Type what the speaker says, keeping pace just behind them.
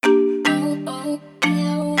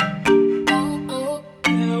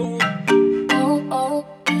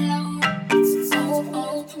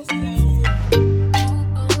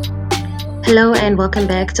Hello and welcome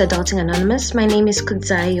back to Adulting Anonymous. My name is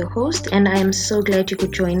Kudzai, your host, and I am so glad you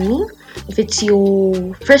could join me. If it's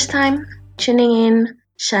your first time tuning in,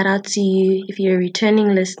 shout out to you. If you're a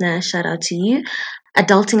returning listener, shout out to you.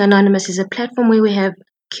 Adulting Anonymous is a platform where we have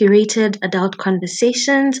curated adult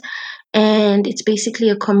conversations, and it's basically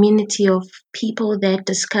a community of people that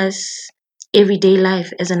discuss everyday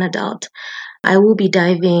life as an adult. I will be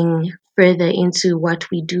diving further into what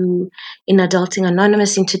we do in Adulting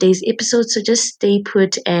Anonymous in today's episode, so just stay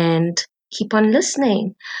put and keep on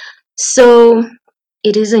listening. So,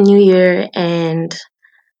 it is a new year, and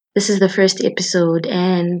this is the first episode,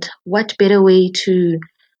 and what better way to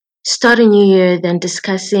start a new year than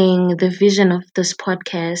discussing the vision of this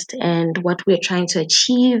podcast and what we're trying to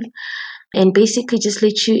achieve, and basically just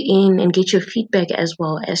let you in and get your feedback as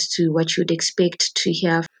well as to what you'd expect to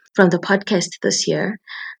hear from the podcast this year.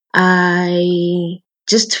 I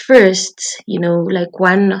just first, like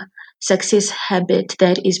one success habit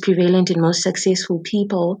that is prevalent in most successful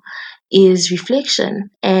people is reflection.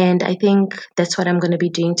 And I think that's what I'm going to be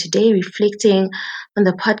doing today, reflecting on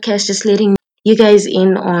the podcast, just letting you guys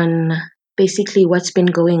in on basically what's been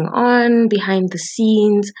going on behind the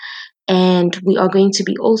scenes. And we are going to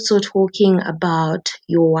be also talking about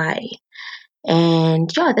your why.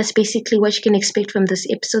 And yeah, that's basically what you can expect from this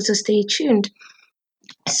episode. So stay tuned.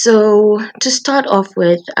 So to start off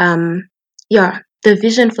with, the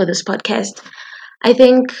vision for this podcast. I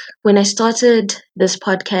think when I started this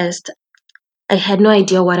podcast, I had no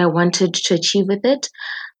idea what I wanted to achieve with it.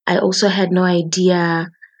 I also had no idea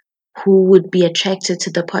who would be attracted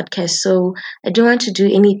to the podcast. So I don't want to do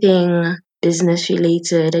anything business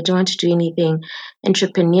related. I don't want to do anything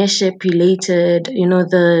entrepreneurship related,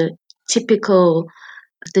 typical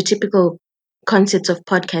the typical concepts of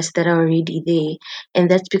podcasts that are already there.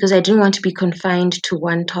 And that's because I didn't want to be confined to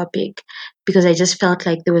one topic, because I just felt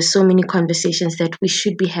like there were so many conversations that we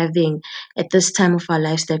should be having at this time of our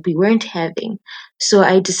lives that we weren't having. So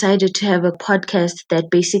I decided to have a podcast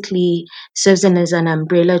that basically serves as an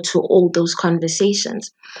umbrella to all those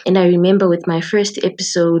conversations. And I remember with my first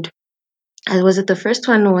episode, was it the first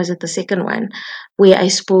one or was it the second one, where I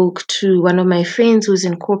spoke to one of my friends who's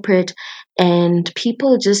in corporate, and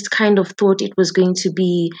people just kind of thought it was going to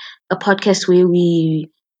be a podcast where we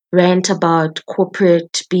rant about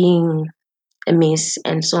corporate being a mess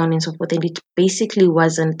and so on and so forth. And it basically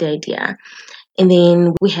wasn't the idea. And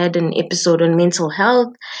then we had an episode on mental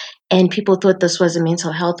health, and people thought this was a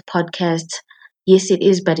mental health podcast. Yes, it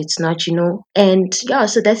is, but it's not. And yeah,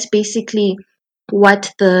 so that's basically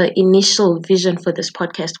what the initial vision for this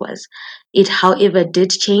podcast was. It, however, did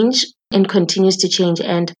change and continues to change.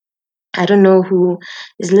 And I don't know who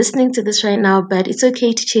is listening to this right now, but it's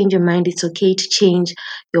okay to change your mind. It's okay to change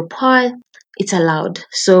your path. It's allowed.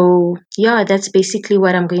 So yeah, that's basically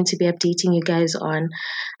what I'm going to be updating you guys on.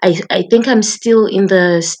 I think I'm still in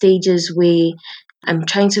the stages where I'm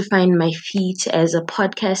trying to find my feet as a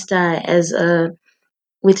podcaster,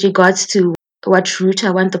 with regards to what route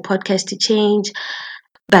I want the podcast to change.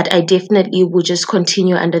 But I definitely will just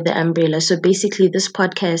continue under the umbrella. So basically, this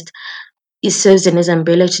podcast serves as an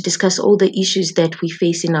umbrella to discuss all the issues that we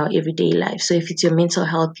face in our everyday life. So if it's your mental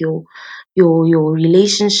health, your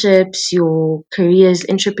relationships, your careers,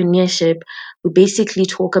 entrepreneurship, we basically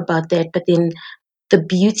talk about that. But then the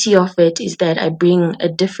beauty of it is that I bring a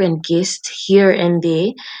different guest here and there,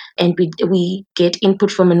 and we get input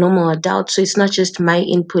from a normal adult. So it's not just my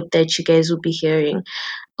input that you guys will be hearing.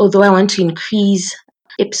 Although I want to increase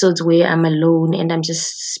episodes where I'm alone and I'm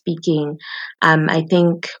just speaking, I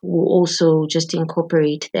think we'll also just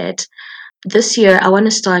incorporate that. This year, I want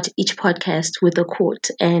to start each podcast with a quote,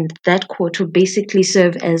 and that quote will basically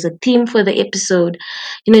serve as a theme for the episode,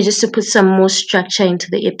 just to put some more structure into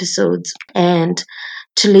the episodes and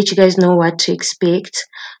to let you guys know what to expect.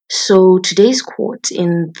 So today's quote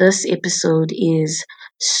in this episode is: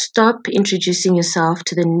 stop introducing yourself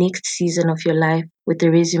to the next season of your life with a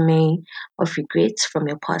resume of regrets from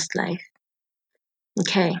your past life.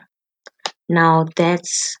 Okay, now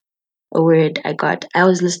that's a word I got. I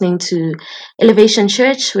was listening to Elevation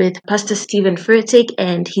Church with Pastor Stephen Furtick,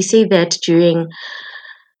 and he said that during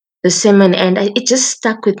the sermon, and it just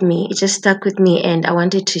stuck with me. It just stuck with me, and I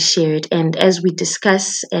wanted to share it. And as we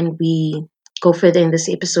discuss and we go further in this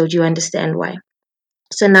episode, you understand why.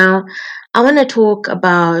 So now I want to talk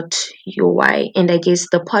about your why, and I guess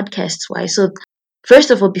the podcast's why. So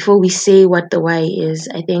first of all, before we say what the why is,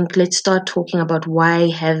 I think let's start talking about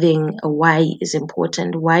why having a why is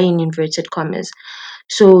important. Why in inverted commas.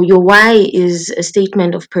 So your why is a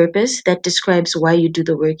statement of purpose that describes why you do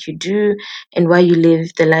the work you do and why you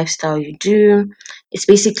live the lifestyle you do. It's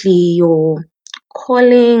basically your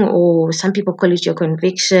calling, or some people call it your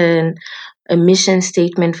conviction, a mission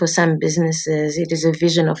statement for some businesses. It is a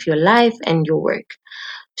vision of your life and your work.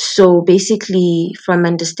 So basically, from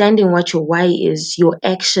understanding what your why is, your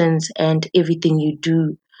actions and everything you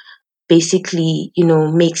do basically,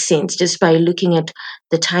 make sense just by looking at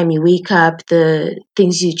the time you wake up, the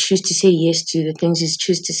things you choose to say yes to, the things you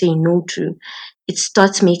choose to say no to. It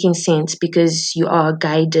starts making sense because you are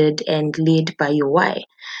guided and led by your why.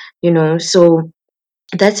 So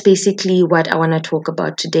that's basically what I want to talk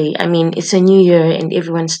about today. I mean, it's a new year and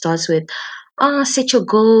everyone starts with, set your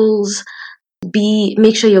goals,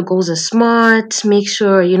 make sure your goals are smart, make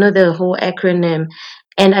sure the whole acronym.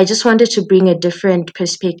 And I just wanted to bring a different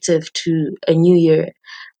perspective to a new year.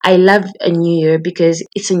 I love a new year because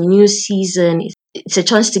it's a new season. It's a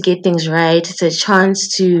chance to get things right. It's a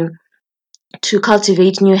chance to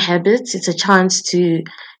cultivate new habits. It's a chance to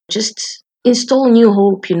just install new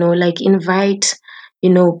hope, like invite,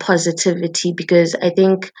 positivity. Because I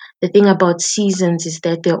think the thing about seasons is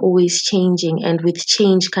that they're always changing, and with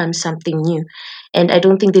change comes something new. And I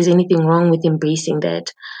don't think there's anything wrong with embracing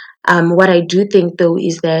that. What I do think though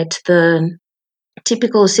is that the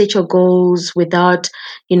typical set your goals without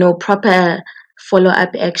proper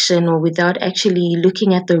follow-up action, or without actually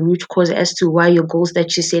looking at the root cause as to why your goals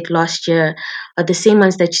that you set last year are the same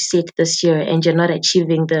ones that you set this year and you're not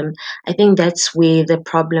achieving them. I think that's where the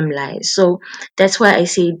problem lies. So that's why I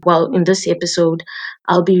say, well, in this episode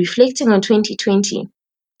I'll be reflecting on 2020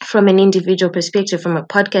 from an individual perspective, from a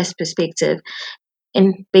podcast perspective,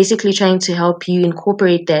 and basically trying to help you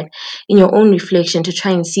incorporate that in your own reflection to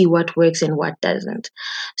try and see what works and what doesn't.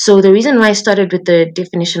 So the reason why I started with the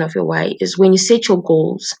definition of your why is when you set your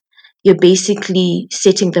goals, you're basically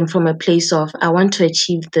setting them from a place of, I want to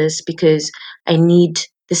achieve this because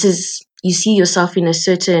you see yourself in a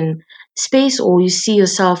certain space, or you see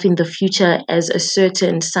yourself in the future as a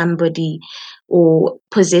certain somebody or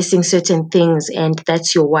possessing certain things, and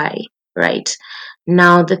that's your why, right?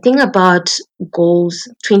 Now, the thing about goals,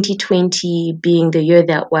 2020 being the year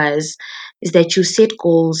that was, is that you set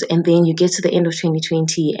goals and then you get to the end of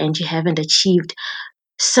 2020 and you haven't achieved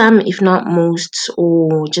some, if not most,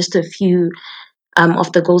 or just a few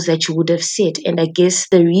of the goals that you would have set. And I guess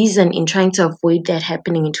the reason in trying to avoid that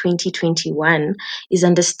happening in 2021 is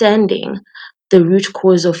understanding the root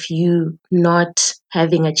cause of you not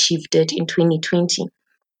having achieved it in 2020.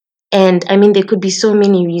 And I mean, there could be so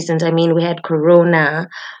many reasons. I mean, we had Corona,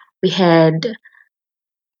 we had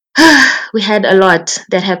we had a lot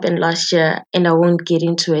that happened last year, and I won't get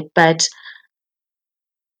into it, but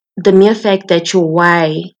the mere fact that your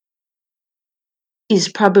why is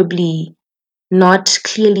probably not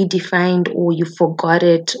clearly defined, or you forgot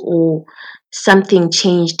it, or something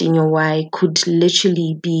changed in your why could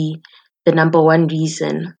literally be the number one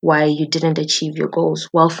reason why you didn't achieve your goals.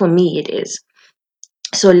 Well, for me, it is.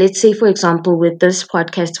 So let's say, for example, with this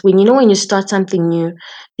podcast, when you start something new,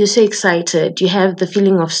 you're so excited. You have the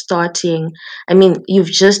feeling of starting. I mean,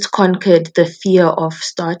 you've just conquered the fear of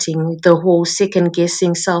starting, the whole second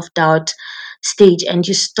guessing, self-doubt stage, and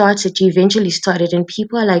you eventually started, and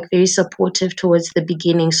people are like very supportive towards the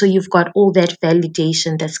beginning. So you've got all that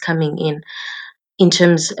validation that's coming in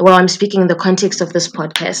terms, well, I'm speaking in the context of this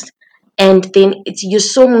podcast. And then you're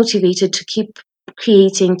so motivated to keep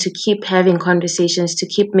creating, to keep having conversations, to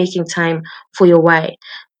keep making time for your why.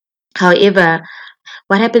 However,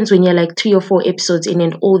 what happens when you're like 3 or 4 episodes in,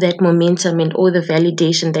 and all that momentum and all the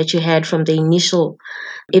validation that you had from the initial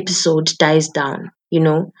episode dies down?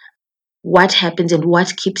 What happens and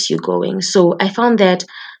what keeps you going? So I found that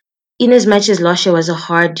in as much as last year was a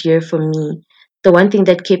hard year for me, the one thing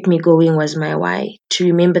that kept me going was my why. To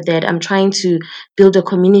remember that I'm trying to build a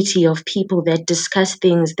community of people that discuss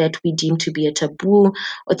things that we deem to be a taboo,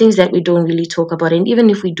 or things that we don't really talk about. And even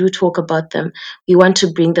if we do talk about them, we want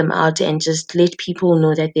to bring them out and just let people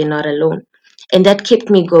know that they're not alone. And that kept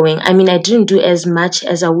me going. I mean, I didn't do as much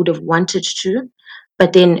as I would have wanted to,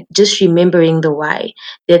 but then just remembering the why.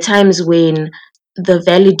 There are times when the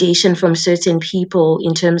validation from certain people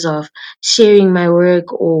in terms of sharing my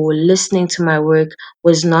work or listening to my work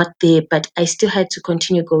was not there, but I still had to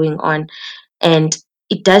continue going on. And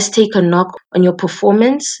it does take a knock on your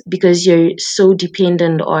performance because you're so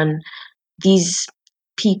dependent on these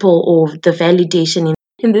people or the validation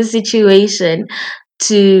in this situation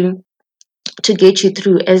to get you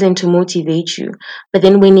through, as in to motivate you. But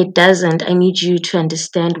then when it doesn't, I need you to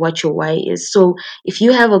understand what your why is. So if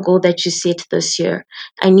you have a goal that you set this year,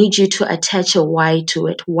 I need you to attach a why to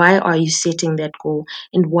it. Why are you setting that goal?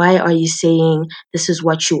 And why are you saying this is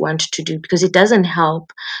what you want to do? Because it doesn't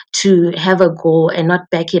help to have a goal and not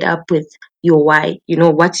back it up with your why.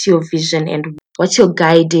 What's your vision and what's your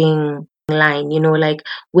guiding line, like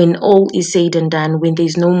when all is said and done, when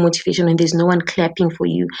there's no motivation, when there's no one clapping for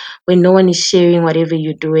you, when no one is sharing whatever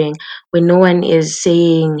you're doing, when no one is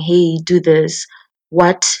saying, hey, do this,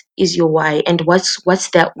 what is your why, and what's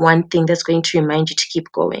that one thing that's going to remind you to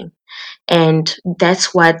keep going? And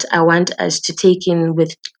that's what I want us to take in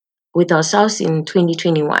with ourselves in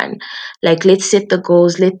 2021. Like, let's set the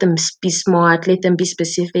goals, let them be smart, let them be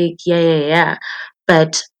specific. Yeah.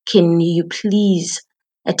 But can you please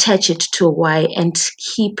attach it to a why and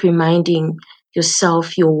keep reminding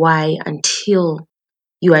yourself your why until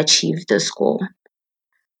you achieve this goal?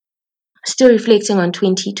 Still reflecting on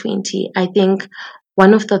 2020, I think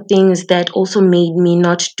one of the things that also made me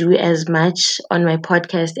not do as much on my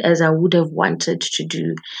podcast as I would have wanted to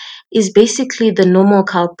do is basically the normal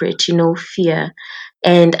culprit, fear.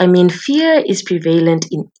 And I mean, fear is prevalent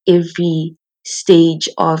in every stage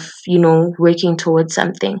of, working towards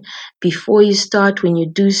something. Before you start, when you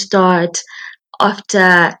do start,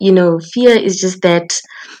 after, fear is just that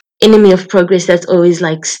enemy of progress that's always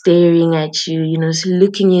like staring at you,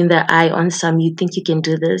 looking in the eye on some, you think you can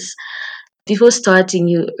do this. Before starting,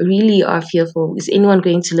 you really are fearful. Is anyone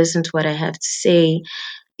going to listen to what I have to say?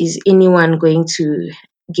 Is anyone going to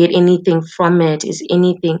get anything from it?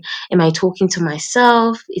 Am I talking to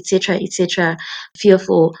myself, etc., etc.?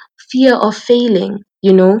 Fearful, fear of failing,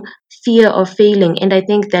 fear of failing. And I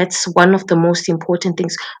think that's one of the most important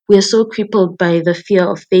things. We are so crippled by the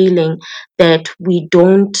fear of failing that we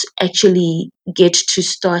don't actually get to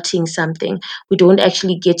starting something. We don't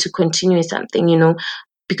actually get to continue something,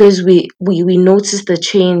 because we notice the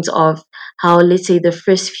trends of how, let's say, the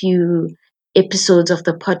first few episodes of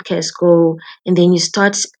the podcast go, and then you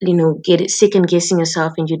start get it second guessing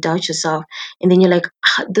yourself, and you doubt yourself, and then you're like,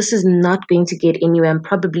 this is not going to get anywhere, I'm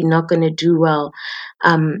probably not going to do well,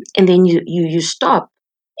 and then you stop.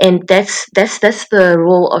 And that's the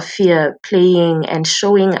role of fear playing and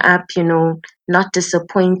showing up, not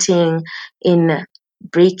disappointing, in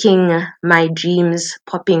breaking my dreams,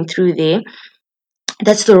 popping through there.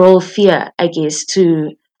 That's the role of fear, I guess,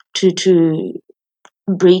 to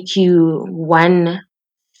break you one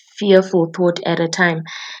fearful thought at a time.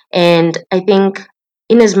 And I think,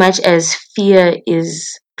 in as much as fear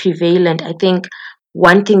is prevalent, I think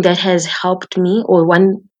one thing that has helped me, or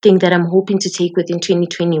one thing that I'm hoping to take within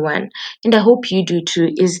 2021, and I hope you do too,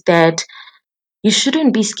 is that you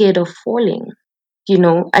shouldn't be scared of falling.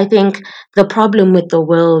 I think the problem with the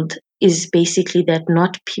world is basically that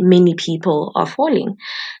not many people are falling,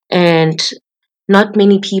 and not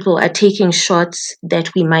many people are taking shots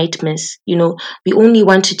that we might miss. We only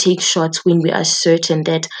want to take shots when we are certain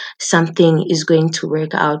that something is going to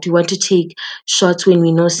work out. We want to take shots when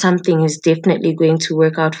we know something is definitely going to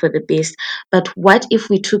work out for the best. But what if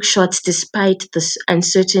we took shots despite the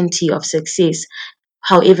uncertainty of success,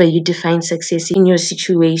 however you define success in your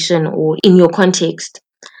situation or in your context?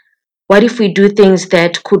 What if we do things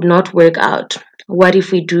that could not work out? What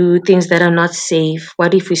if we do things that are not safe?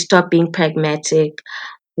 What if we stop being pragmatic?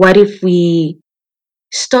 What if we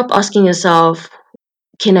stop asking yourself,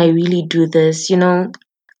 can I really do this?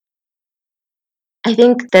 I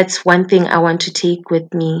think that's one thing I want to take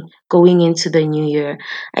with me going into the new year.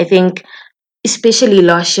 I think, especially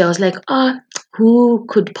last year, I was like, who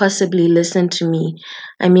could possibly listen to me?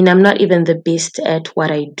 I mean, I'm not even the best at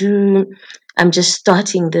what I do. I'm just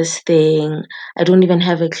starting this thing. I don't even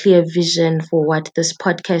have a clear vision for what this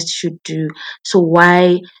podcast should do. So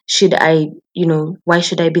should I, why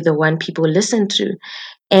should I be the one people listen to?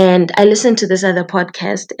 And I listened to this other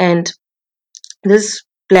podcast, and this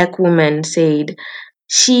black woman said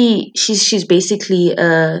she's basically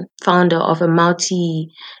a founder of a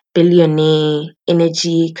multi-billionaire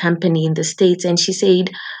energy company in the States. And she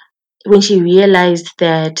said, when she realized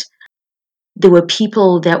that there were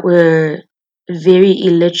people that were very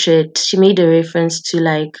illiterate, she made a reference to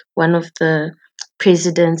like one of the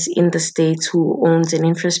presidents in the States who owns an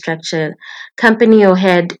infrastructure company or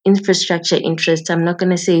had infrastructure interests. I'm not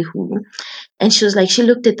going to say who. And she was like, she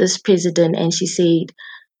looked at this president and she said,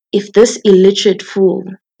 if this illiterate fool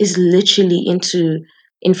is literally into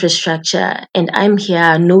infrastructure and I'm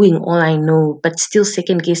here knowing all I know, but still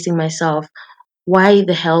second guessing myself, why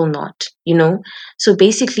the hell not? So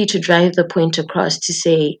basically, to drive the point across, to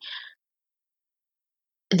say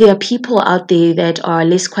there are people out there that are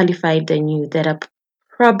less qualified than you, that are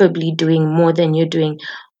probably doing more than you're doing,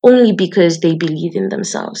 only because they believe in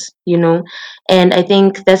themselves. And I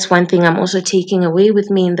think that's one thing I'm also taking away with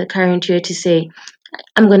me in the current year, to say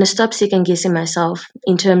I'm going to stop second guessing myself,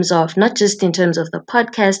 in terms of, not just in terms of the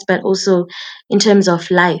podcast, but also in terms of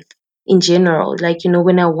life, in general. Like,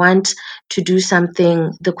 when I want to do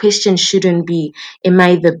something, the question shouldn't be, am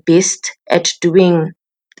I the best at doing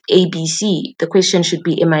ABC? The question should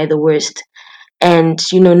be, am I the worst? And,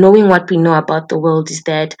 knowing what we know about the world is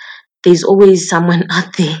that there's always someone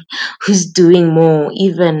out there who's doing more,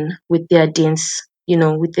 even with their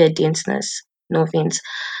with their denseness. No offense.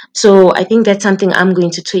 So I think that's something I'm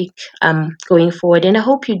going to take going forward. And I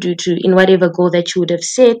hope you do too, in whatever goal that you would have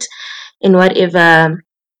set, in whatever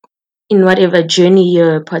journey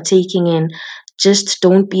you're partaking in. Just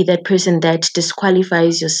don't be that person that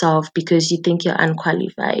disqualifies yourself because you think you're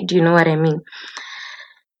unqualified. You know what I mean?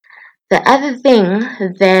 The other thing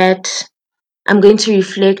that I'm going to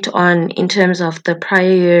reflect on in terms of the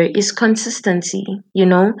prior year is consistency.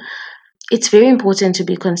 It's very important to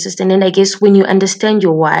be consistent. And I guess when you understand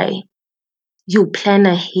your why, you plan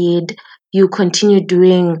ahead, you continue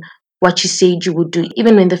doing what you said you would do.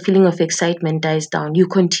 Even when the feeling of excitement dies down, you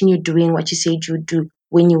continue doing what you said you would do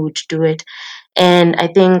when you would do it. And I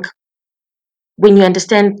think when you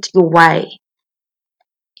understand your why,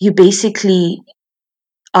 you basically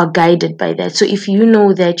are guided by that. So if you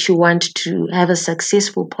know that you want to have a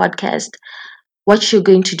successful podcast, what you're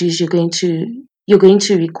going to do is you're going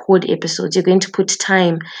to record episodes. You're going to put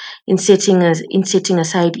time in setting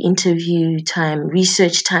aside interview time,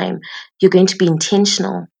 research time. You're going to be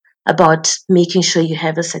intentional about making sure you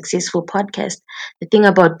have a successful podcast. The thing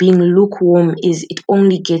about being lukewarm is it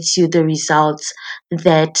only gets you the results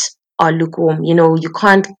that are lukewarm. You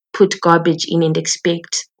can't put garbage in and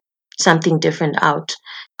expect something different out.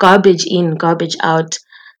 Garbage in, garbage out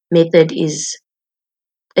method is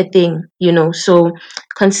a thing. So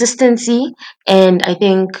consistency, and I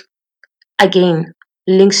think, again,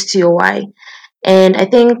 links to your why. And I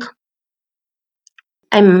think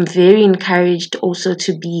I'm very encouraged also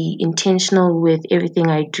to be intentional with everything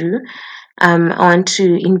I do. I want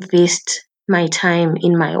to invest my time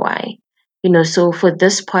in my why. So for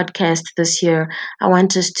this podcast this year, I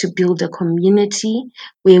want us to build a community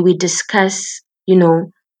where we discuss,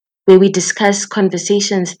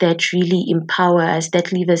 conversations that really empower us,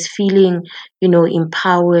 that leave us feeling,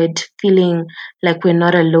 empowered, feeling like we're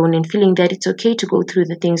not alone, and feeling that it's okay to go through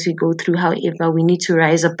the things we go through. However, we need to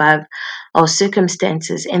rise above our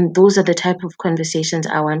circumstances. And those are the type of conversations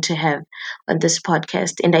I want to have on this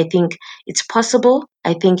podcast. And I think it's possible.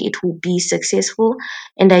 I think it will be successful.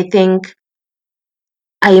 And I think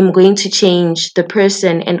I am going to change the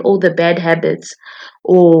person and all the bad habits,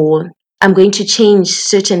 or I'm going to change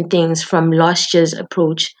certain things from last year's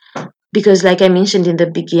approach. Because, like I mentioned in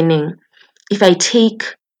the beginning, if I take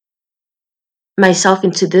myself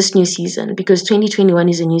into this new season, because 2021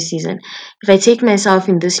 is a new season, if I take myself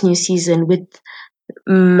in this new season with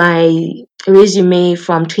my resume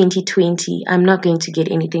from 2020, I'm not going to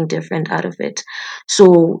get anything different out of it.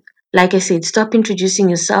 So, like I said, stop introducing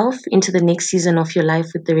yourself into the next season of your life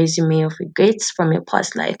with the resume of regrets from your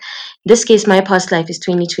past life. In this case, my past life is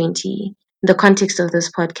 2020, the context of this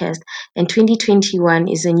podcast, and 2021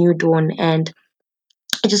 is a new dawn. And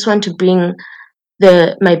I just want to bring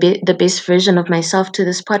the best version of myself to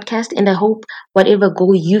this podcast, and I hope whatever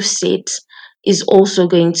goal you've set is also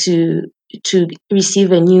going to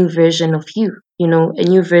receive a new version of you. A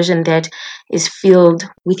new version that is filled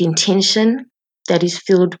with intention, that is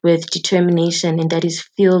filled with determination, and that is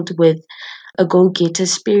filled with a go-getter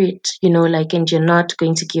spirit. And you're not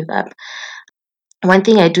going to give up. One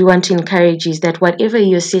thing I do want to encourage is that whatever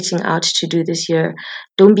you're setting out to do this year,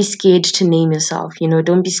 don't be scared to name yourself.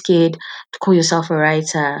 Don't be scared to call yourself a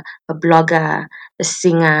writer, a blogger, a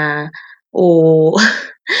singer, or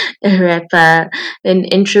a rapper, an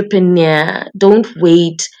entrepreneur. Don't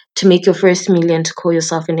wait to make your first million to call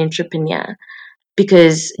yourself an entrepreneur,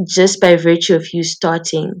 because just by virtue of you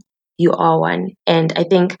starting, you are one. And I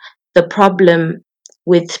think the problem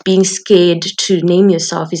with being scared to name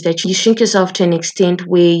yourself is that you shrink yourself to an extent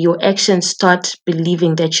where your actions start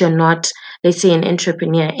believing that you're not, let's say, an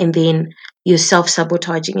entrepreneur, and then you're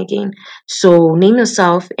self-sabotaging again. So name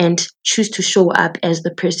yourself and choose to show up as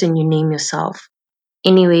the person you name yourself.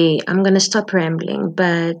 Anyway, I'm going to stop rambling,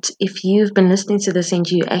 but if you've been listening to this and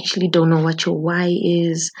you actually don't know what your why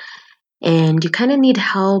is, and you kind of need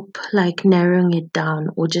help like narrowing it down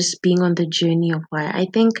or just being on the journey of why, I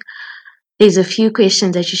think there's a few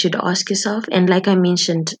questions that you should ask yourself. And like I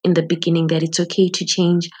mentioned in the beginning, that it's okay to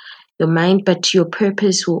change your mind, but your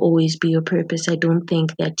purpose will always be your purpose. I don't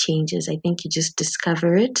think that changes. I think you just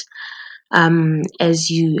discover it as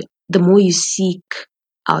the more you seek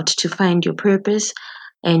out to find your purpose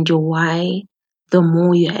and your why, the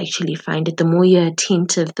more you actually find it. The more you're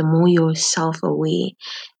attentive, the more you're self-aware,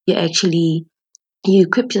 you actually you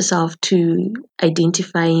equip yourself to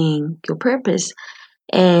identifying your purpose.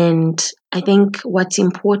 And I think what's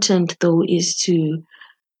important though is to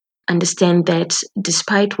understand that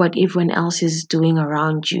despite what everyone else is doing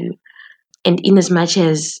around you, and in as much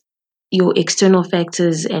as your external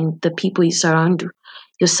factors and the people you surround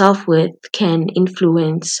yourself with can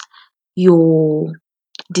influence your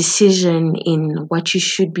decision in what you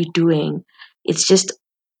should be doing, it's just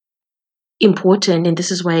important, and this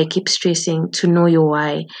is why I keep stressing, to know your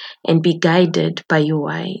why and be guided by your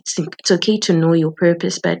why. It's okay to know your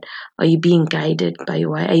purpose, but are you being guided by your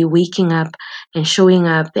why? Are you waking up and showing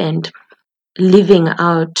up and living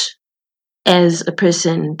out as a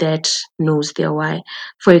person that knows their why?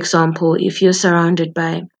 For example, if you're surrounded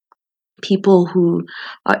by people who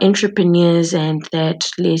are entrepreneurs and that,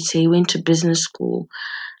 let's say, went to business school,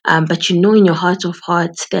 but you know in your heart of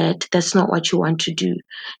hearts that that's not what you want to do,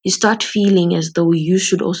 you start feeling as though you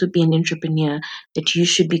should also be an entrepreneur, that you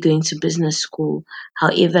should be going to business school.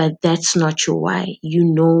 However, that's not your why. You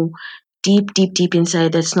know deep, deep, deep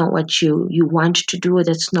inside that's not what you want to do, or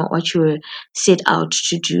that's not what you were set out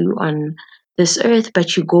to do on this earth,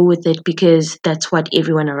 but you go with it because that's what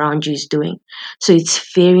everyone around you is doing. So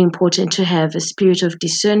it's very important to have a spirit of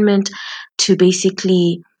discernment to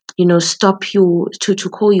basically, stop you, to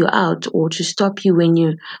call you out, or to stop you when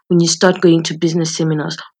you start going to business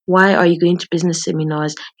seminars. Why are you going to business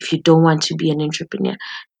seminars if you don't want to be an entrepreneur?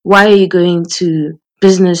 Why are you going to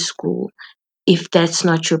business school if that's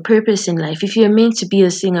not your purpose in life? If you're meant to be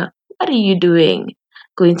a singer, what are you doing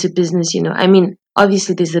going to business? I mean,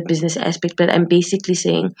 obviously there's the business aspect, but I'm basically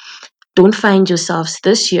saying, don't find yourselves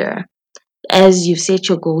this year, as you've set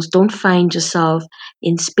your goals, don't find yourself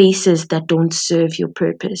in spaces that don't serve your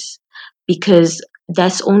purpose, because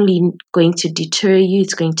that's only going to deter you,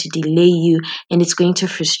 it's going to delay you, and it's going to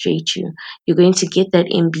frustrate you. You're going to get that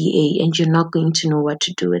MBA and you're not going to know what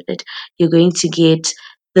to do with it. You're going to get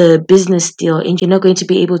the business deal and you're not going to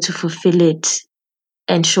be able to fulfill it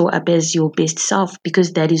and show up as your best self,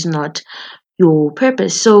 because that is not your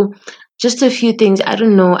purpose. So just a few things. I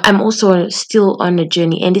don't know. I'm also still on a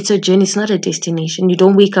journey, and it's a journey. It's not a destination. You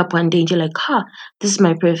don't wake up one day and you're like, this is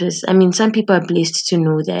my purpose. I mean, some people are blessed to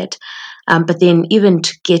know that. But then even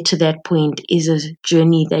to get to that point is a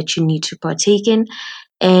journey that you need to partake in.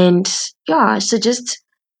 And yeah, so just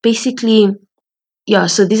basically, yeah,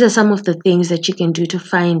 so these are some of the things that you can do to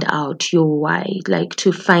find out your why, like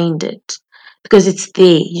to find it, because it's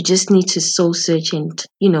there. You just need to soul search and,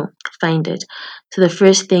 find it. So the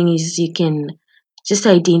first thing is you can just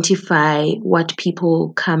identify what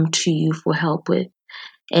people come to you for help with,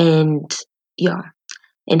 and yeah,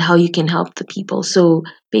 and how you can help the people. So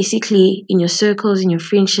basically, in your circles, in your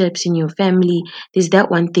friendships, in your family, there's that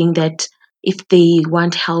one thing that if they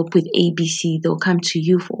want help with ABC, they'll come to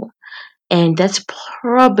you for. And that's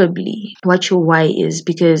probably what your why is,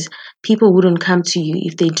 because people wouldn't come to you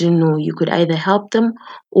if they didn't know you could either help them,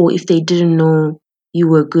 or if they didn't know you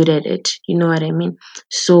were good at it. You know what I mean?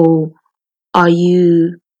 So, are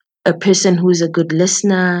you a person who's a good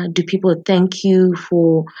listener? Do people thank you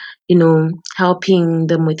for, helping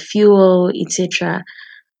them with fuel, etc.?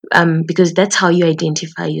 Because that's how you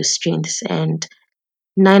identify your strengths. And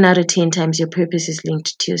 9 out of 10 times, your purpose is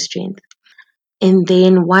linked to your strength. And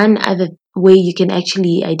then one other way you can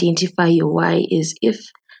actually identify your why is if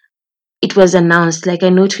it was announced. Like, I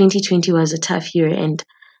know 2020 was a tough year, and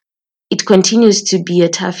it continues to be a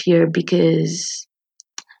tough year, because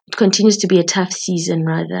it continues to be a tough season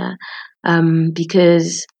rather,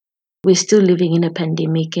 because we're still living in a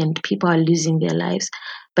pandemic and people are losing their lives.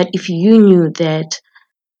 But if you knew that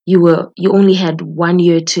you only had 1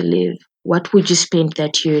 year to live, what would you spend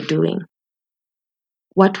that year doing?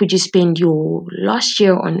 What would you spend your last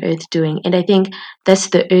year on earth doing? And I think that's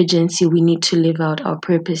the urgency we need to live out our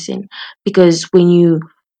purpose in. Because when you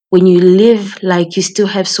live like you still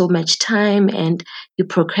have so much time, and you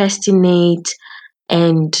procrastinate,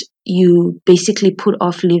 and you basically put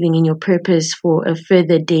off living in your purpose for a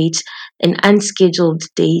further date, an unscheduled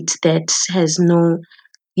date that has no,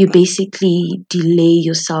 you basically delay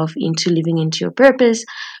yourself into living into your purpose,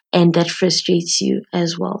 and that frustrates you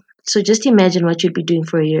as well. So just imagine what you'd be doing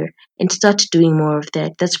for a year and start doing more of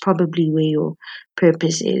that. That's probably where your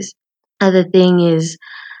purpose is. Other thing is,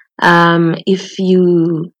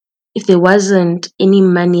 if there wasn't any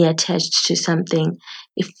money attached to something,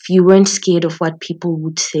 if you weren't scared of what people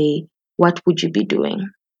would say, what would you be doing?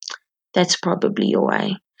 That's probably your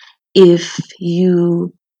why. If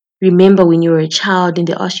you remember when you were a child and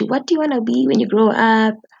they asked you, what do you want to be when you grow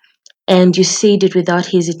up? And you said it without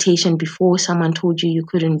hesitation before someone told you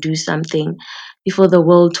couldn't do something, before the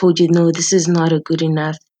world told you, no, this is not a good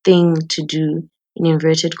enough thing to do. in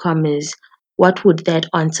inverted commas, what would that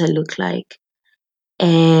answer look like?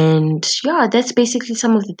 And yeah, that's basically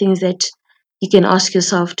some of the things that you can ask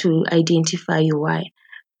yourself to identify your why.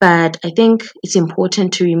 But I think it's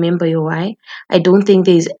important to remember your why. I don't think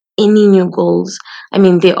there's any new goals. I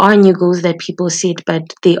mean, there are new goals that people set, but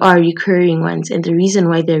they are recurring ones. And the reason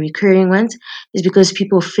why they're recurring ones is because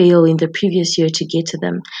people fail in the previous year to get to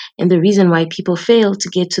them. And the reason why people fail to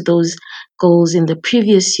get to those goals in the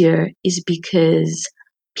previous year is because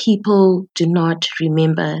people do not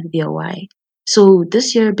remember their why. So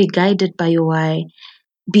this year, be guided by your why.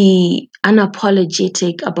 Be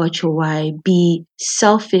unapologetic about your why. Be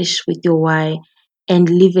selfish with your why and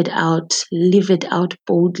live it out. Live it out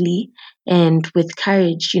boldly and with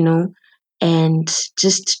courage, and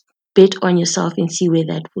just bet on yourself and see where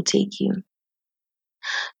that will take you.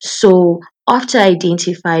 So after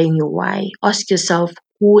identifying your why, ask yourself,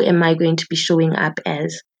 who am I going to be showing up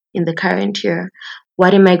as in the current year?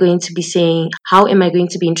 What am I going to be saying? How am I going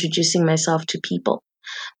to be introducing myself to people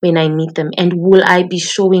when I meet them? And will I be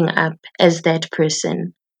showing up as that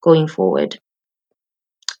person going forward?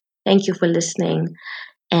 Thank you for listening.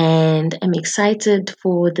 And I'm excited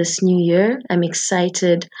for this new year. I'm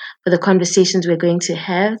excited for the conversations we're going to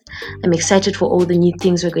have. I'm excited for all the new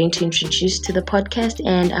things we're going to introduce to the podcast.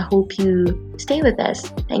 And I hope you stay with us.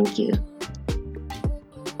 Thank you.